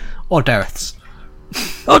 Or Dareth's.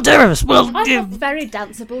 Oh, Dareth, well, I have very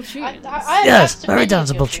danceable tunes. I Yes, have to very many of your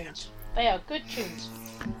danceable tunes. They are good tunes.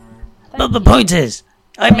 but the point is,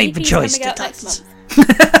 I made the AP's choice coming to out next dance.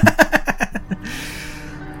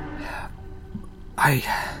 month.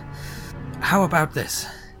 How about this?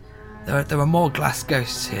 There are more glass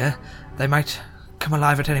ghosts here. They might come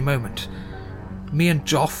alive at any moment. Me and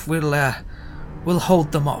Joff will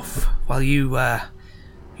hold them off while you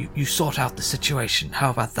sort out the situation. How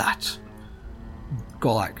about that?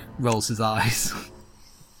 Gorlak rolls his eyes.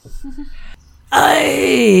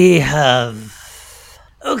 I have...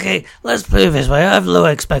 Okay, let's put it this way. I have low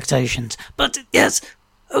expectations. But, yes,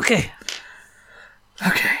 okay.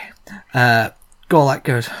 Okay. Gorlak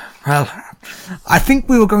goes, well, I think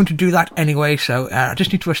we were going to do that anyway, so I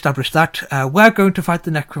just need to establish that. We're going to fight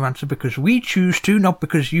the Necromancer because we choose to, not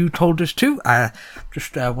because you told us to. I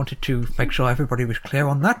just wanted to make sure everybody was clear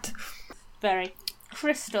on that. Very.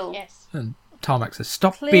 Crystal. Yes. And Tarmac says,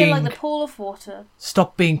 stop Clear like the pool of water.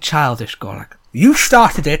 Stop being childish, Gorlak. You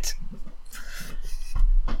started it.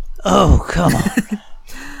 Oh, come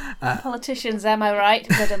on. Politicians, am I right?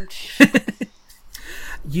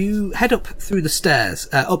 You head up the stairs,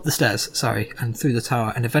 and through the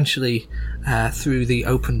tower, and eventually through the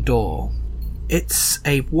open door. It's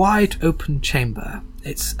a wide open chamber.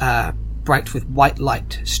 It's bright with white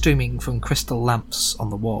light streaming from crystal lamps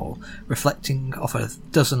on the wall, reflecting off a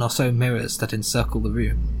dozen or so mirrors that encircle the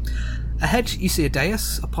room. Ahead you see a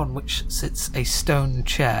dais upon which sits a stone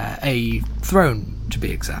chair, a throne to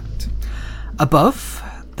be exact. Above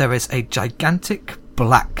there is a gigantic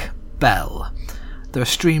black bell. There are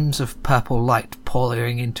streams of purple light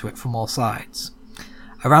pouring into it from all sides.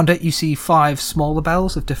 Around it you see 5 smaller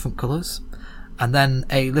bells of different colours, and then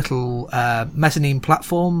a little mezzanine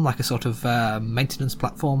platform, like a sort of maintenance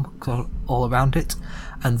platform all around it.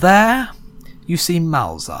 And there you see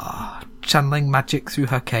Malzar, channeling magic through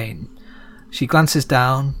her cane. She glances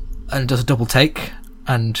down and does a double take,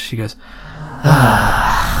 and she goes,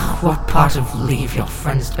 what part of leave your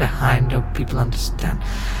friends behind don't people understand?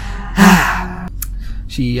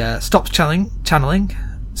 She stops channeling,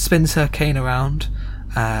 spins her cane around.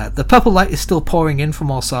 The purple light is still pouring in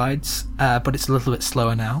from all sides, but it's a little bit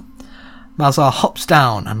slower now. Malzar hops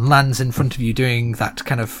down and lands in front of you, doing that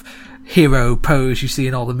kind of hero pose you see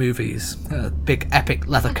in all the movies. A big epic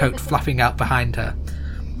leather coat flapping out behind her.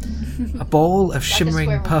 A ball of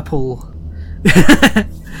shimmering purple...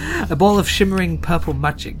 A ball of shimmering purple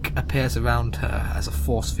magic appears around her as a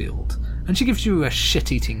force field, and she gives you a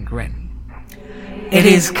shit-eating grin. It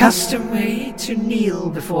is customary to kneel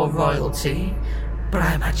before royalty, but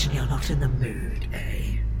I imagine you're not in the mood,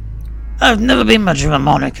 eh? I've never been much of a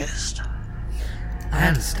monarchist. I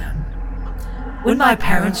understand. When my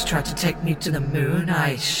parents tried to take me to the moon,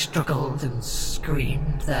 I struggled and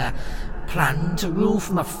screamed. Their plan to rule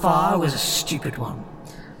from afar was a stupid one.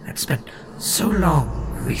 I'd spent so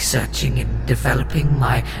long researching and developing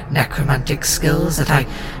my necromantic skills that I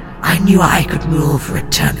knew I could rule for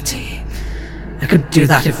eternity. I couldn't do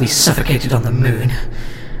that if we suffocated on the moon.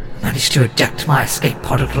 Managed to eject my escape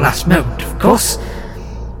pod at the last moment, of course.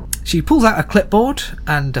 She pulls out a clipboard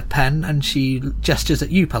and a pen, and she gestures at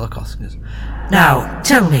you, Pelagos. Now,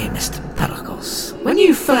 tell me, Mr. Pelagos, when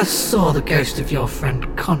you first saw the ghost of your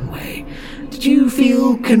friend Conway, did you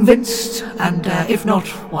feel convinced? And if not,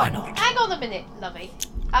 why not? Hang on a minute, Lovey.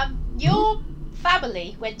 Your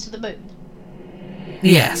family went to the moon.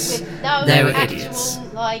 Yes, With no they were actual, idiots.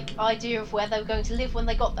 idea of where they were going to live when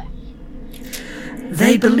they got there.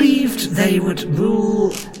 They believed they would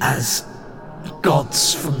rule as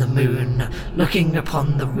gods from the moon, looking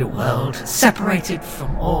upon the real world, separated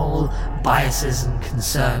from all biases and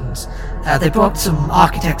concerns. They brought some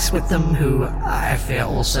architects with them who, I fear,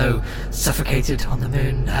 also suffocated on the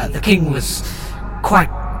moon. The king was quite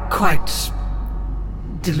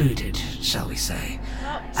deluded, shall we say.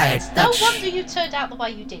 No wonder you turned out the way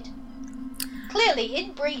you did. Clearly,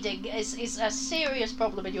 inbreeding is a serious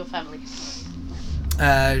problem in your family.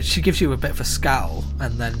 She gives you a bit of a scowl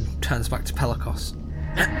and then turns back to Pelagos.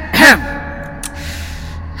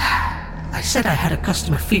 I said I had a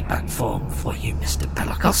customer feedback form for you, Mr.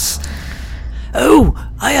 Pelagos. Oh,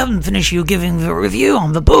 I haven't finished you giving the review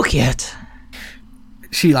on the book yet.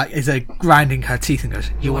 she is grinding her teeth and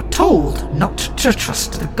goes, "You were told not to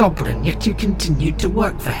trust the goblin, yet you continued to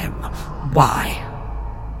work for him. Why?"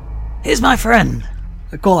 He's my friend.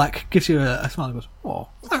 Gorlak gives you a smile and goes, "Oh,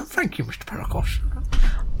 thank you, Mr. Pelagos.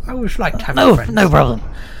 I always liked having friends." No problem.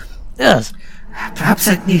 Yes. Perhaps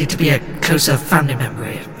I needed to be a closer family member.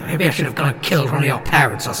 Maybe I should have gone and killed one of your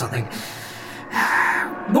parents or something.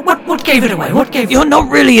 But what gave it away? What gave... You're not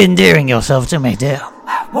really endearing yourself to me, dear.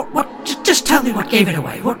 Just tell me what gave it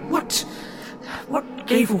away. What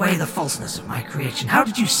gave away the falseness of my creation? How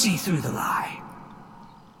did you see through the lie?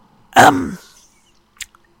 I'm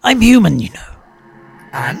human, you know.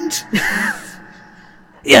 And?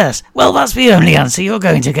 Yes, well, that's the only answer you're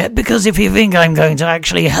going to get, because if you think I'm going to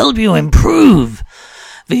actually help you improve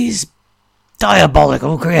these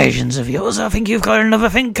diabolical creations of yours, I think you've got another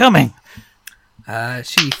thing coming.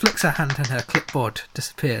 She flicks her hand and her clipboard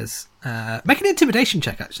disappears. Make an intimidation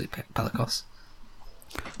check, actually, Pelagos.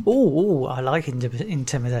 Oh, I like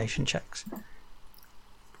intimidation checks.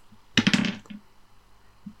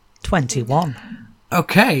 21.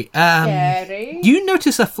 Okay. Scary. You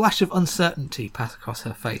notice a flash of uncertainty pass across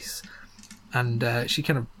her face, and she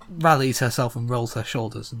kind of rallies herself and rolls her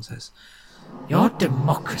shoulders and says, Your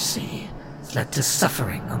democracy has led to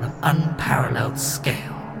suffering on an unparalleled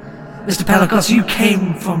scale. Mr. Pelagos, you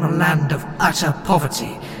came from a land of utter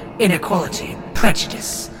poverty, inequality, and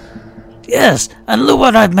prejudice. Yes, and look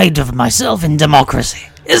what I've made of myself in democracy.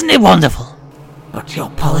 Isn't it wonderful? But your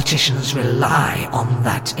politicians rely on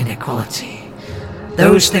that inequality.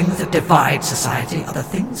 Those things that divide society are the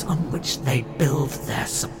things on which they build their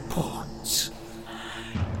support.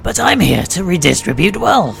 But I'm here to redistribute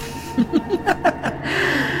wealth.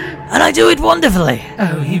 And I do it wonderfully.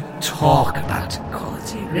 Oh, you talk about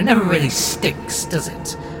equality, but it never really sticks, does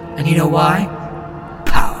it? And you know why?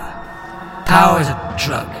 Power. Power is a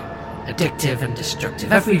drug. Addictive and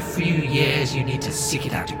destructive. Every few years you need to seek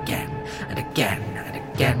it out again, and again,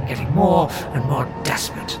 and again, getting more and more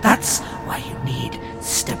desperate. That's why you need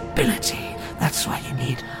stability. That's why you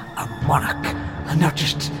need a monarch. And not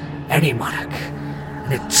just any monarch.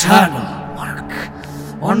 An eternal monarch.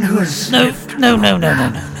 One who has No.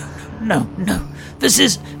 This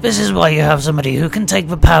is why you have somebody who can take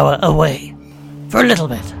the power away. For a little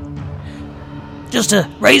bit. Just to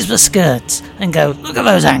raise the skirts and go, look at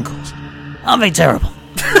those ankles. Aren't they terrible?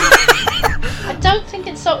 I don't think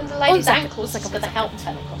insulting the lady's ankles is going to help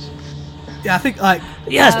Pelagos. Yeah, I think,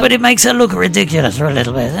 Yes, but it makes her look ridiculous for a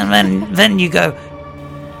little bit. And then you go,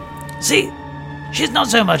 see, she's not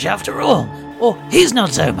so much after all. Or he's not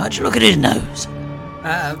so much. Look at his nose.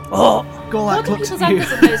 Or Gorlak What do looks people's at you.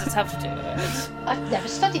 ankles and noses have to do with it? I've never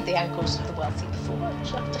studied the ankles of the wealthy before. I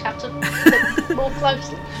just have to look more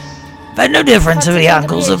closely. they're no different to the Fancy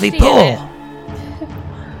ankles of the PhD in poor.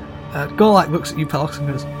 Gorlak looks at you, Pelagos, and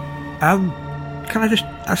goes, can I just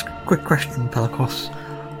ask a quick question, Pelagos?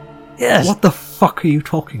 Yes, What the fuck are you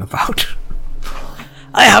talking about?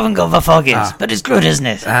 I haven't got the foggiest, but it's good, isn't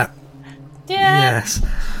it? Yeah. Yes.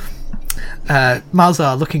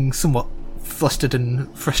 Malzar, looking somewhat flustered and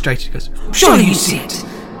frustrated, goes, Surely you see it.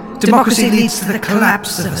 Democracy leads to the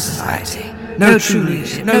collapse of a society. No true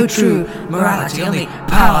leadership, no true morality, only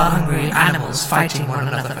power-hungry animals fighting one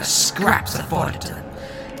another for scraps afforded to them.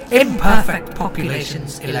 Imperfect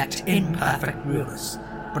populations elect imperfect rulers,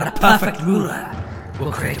 but a perfect ruler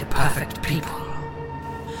will create a perfect people.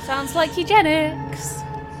 Sounds like eugenics.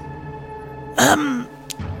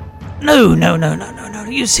 No.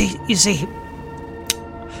 You see,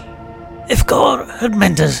 if God had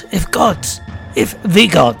meant us, if the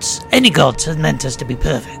gods, any gods had meant us to be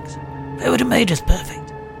perfect, they would have made us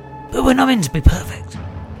perfect. But we're not meant to be perfect.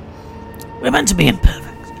 We're meant to be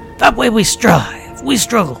imperfect. That way we strive, we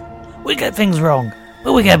struggle, we get things wrong,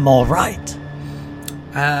 but we get more right.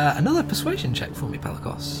 another persuasion check for me,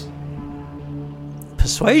 Pelagos.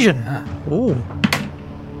 Persuasion. Ooh.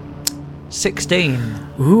 16.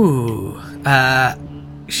 Ooh.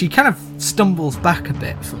 She kind of stumbles back a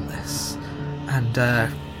bit from this and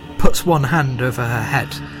puts one hand over her head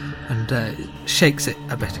and shakes it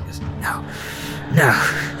a bit and goes, No.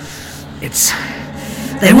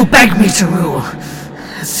 They will beg me to rule.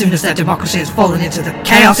 As soon as their democracy has fallen into the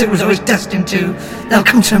chaos it was always destined to, they'll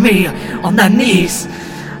come to me on their knees.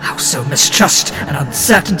 I'll sow mistrust and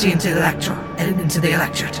uncertainty into the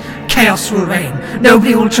electorate. Chaos will reign.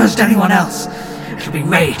 Nobody will trust anyone else. It'll be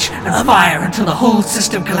rage and fire until the whole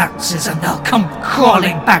system collapses and they'll come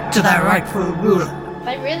crawling back to their rightful ruler.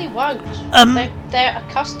 They really won't. They're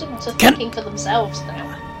accustomed to Can- thinking for themselves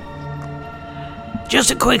now.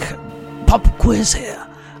 Just a quick pop quiz here.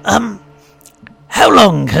 How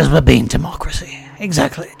long has there been democracy?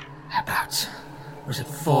 Exactly. About was it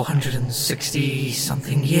 460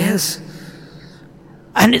 something years?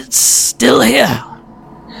 And it's still here.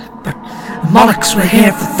 But monarchs were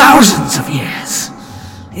here for thousands of years.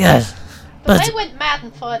 Yes. But they went mad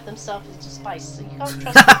and fired themselves into space, so you can't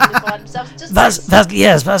trust people who fire themselves into space.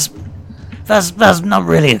 That's not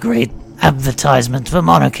really a great advertisement for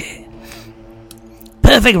monarchy.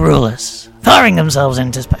 Perfect rulers firing themselves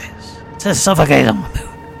into space to suffocate on the moon.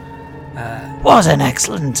 What an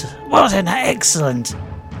excellent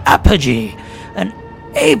apogee, an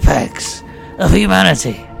apex of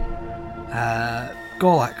humanity.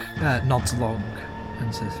 Gorlak nods along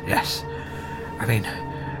and says, Yes. I mean,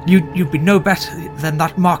 you'd be no better than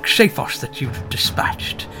that Mark Shafos that you've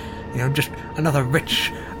dispatched. Just another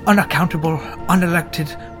rich, unaccountable,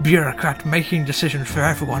 unelected bureaucrat making decisions for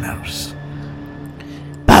everyone else.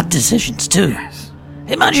 Bad decisions, too. Yes.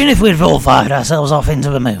 Imagine if we'd all fired ourselves off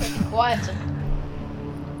into the moon. Quieter.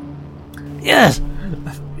 Yes.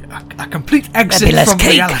 A complete exit less from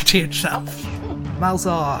cake. reality itself.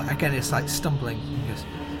 Malzar, again, is like stumbling. He goes,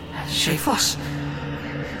 Shafos?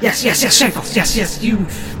 Yes, Shafos, yes, you,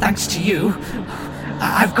 thanks to you.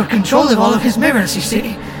 I've got control of all of his mirrors, you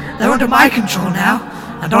see. They're under my control now,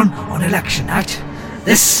 and on election night,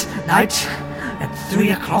 this night, at 3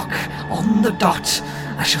 o'clock on the dot,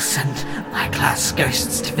 I shall send my class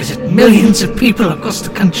ghosts to visit millions of people across the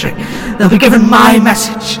country. They'll be given my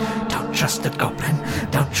message. Don't trust the goblin,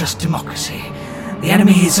 don't trust democracy. The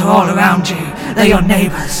enemies are all around you. They're your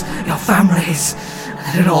neighbours, your families, and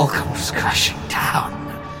then it all comes crashing down.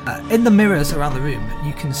 in the mirrors around the room,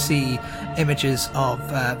 you can see images of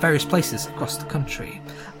various places across the country.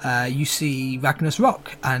 You see Ragnar's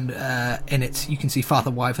Rock, and in it you can see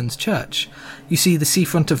Father Wyvern's Church. You see the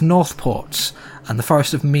seafront of Northport, and the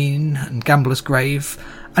Forest of Mean, and Gambler's Grave.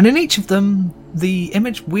 And in each of them, the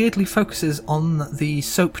image weirdly focuses on the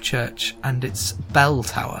Soap Church and its bell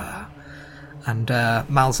tower. And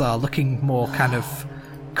Malzar, looking more kind of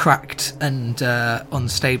cracked and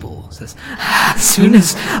unstable, says, As soon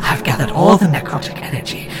as I've gathered all the necrotic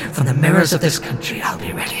energy from the mirrors of this country, I'll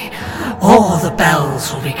be ready. All the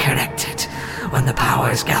bells will be connected. When the power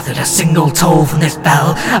is gathered, a single toll from this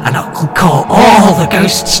bell, and I'll call all the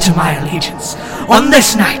ghosts to my allegiance. On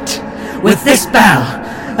this night, with this bell,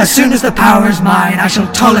 as soon as the power is mine, I shall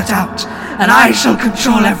toll it out, and I shall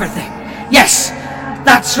control everything. Yes,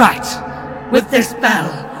 that's right. With this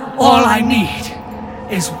bell, all I need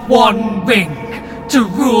is one ring to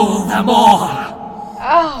rule them all.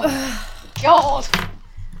 Oh, God.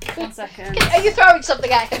 1 second. Are you throwing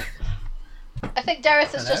something at him? I think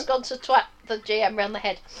Dareth has just gone to twat the GM round the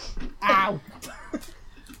head. "Ow!"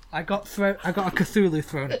 I got a Cthulhu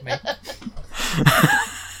thrown at me.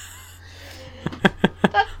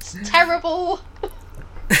 That's terrible.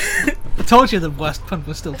 I told you the worst pun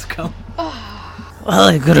was still to come. Well,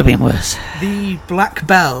 it could have been worse. The black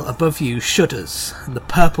bell above you shudders, and the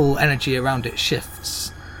purple energy around it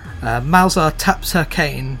shifts. Malzar taps her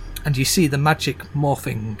cane, and you see the magic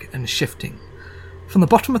morphing and shifting. From the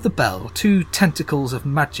bottom of the bell, 2 tentacles of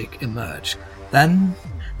magic emerge. Then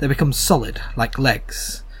they become solid, like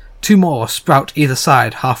legs. 2 more sprout either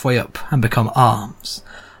side halfway up and become arms.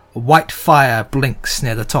 A white fire blinks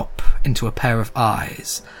near the top into a pair of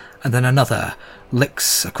eyes, and then another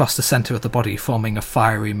licks across the centre of the body, forming a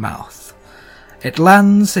fiery mouth. It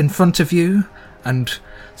lands in front of you and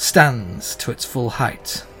stands to its full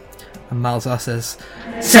height. And Malzar says,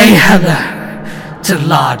 Say hello to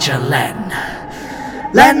Larger Len.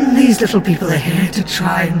 Len, these little people are here to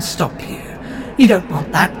try and stop you. You don't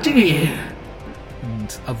want that, do you?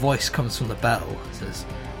 and a voice comes from the bell. It says,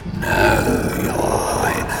 No, Your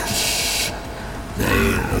Highness.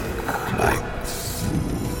 They look like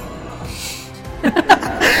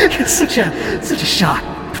You're such a sharp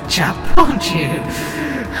chap, aren't you?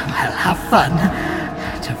 Well, have fun.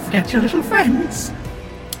 Don't forget your little friends.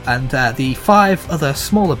 and the 5 other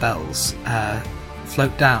smaller bells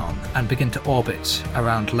float down and begin to orbit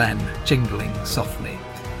around Len, jingling softly.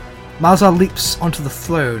 Malzar leaps onto the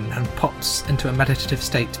throne and pops into a meditative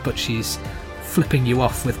state, but she's flipping you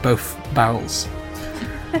off with both barrels.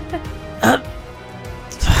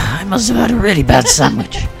 I must have had a really bad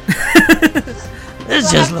sandwich.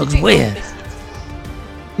 This just looks weird.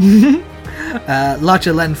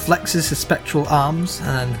 Larger Len flexes his spectral arms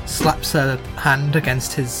and then slaps her hand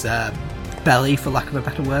against his belly, for lack of a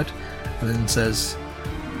better word, and then says,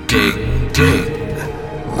 Ding, ding.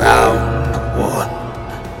 Round 1.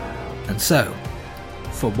 and so,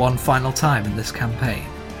 for one final time in this campaign,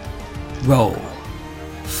 roll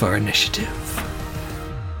for initiative.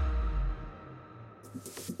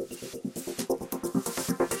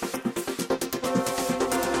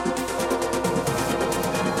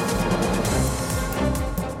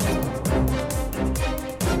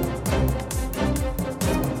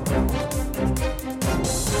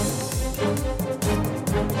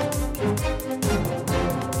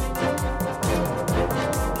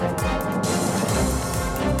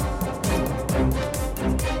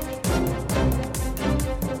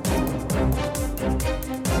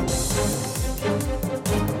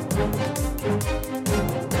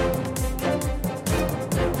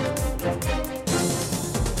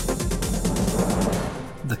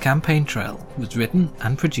 Campaign Trail was written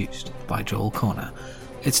and produced by Joel Corner.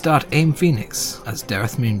 It starred Aim Phoenix as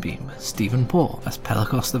Dareth Moonbeam, Stephen Poore as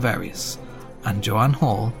Pelicos the Various, and Joanne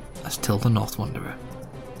Hall as Tilda North Wanderer.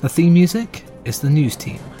 The theme music is The News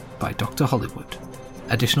Team by Dr. Hollywood.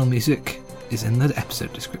 Additional music is in the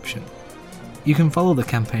episode description. You can follow the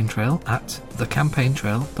Campaign Trail at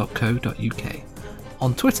thecampaigntrail.co.uk,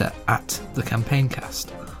 on Twitter at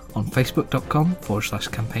thecampaigncast, on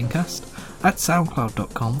facebook.com/campaigncast, at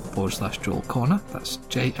soundcloud.com/Joel Corner, that's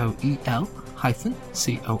JOEL-CORNAH,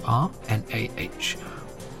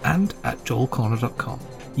 and at joelcorner.com.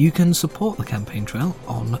 You can support the Campaign Trail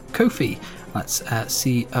on Ko-fi, that's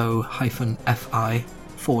co-fi/Joel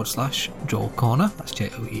Corner, that's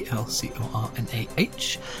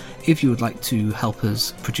JOELCORNAH. If you would like to help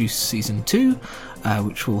us produce Season 2,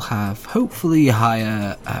 which will have hopefully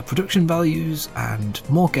higher production values and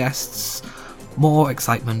more guests, more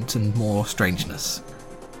excitement and more strangeness.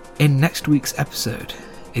 In next week's episode,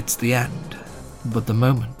 it's the end, but the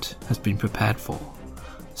moment has been prepared for.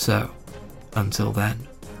 So, until then,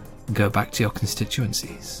 go back to your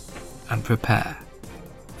constituencies and prepare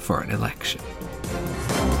for an election.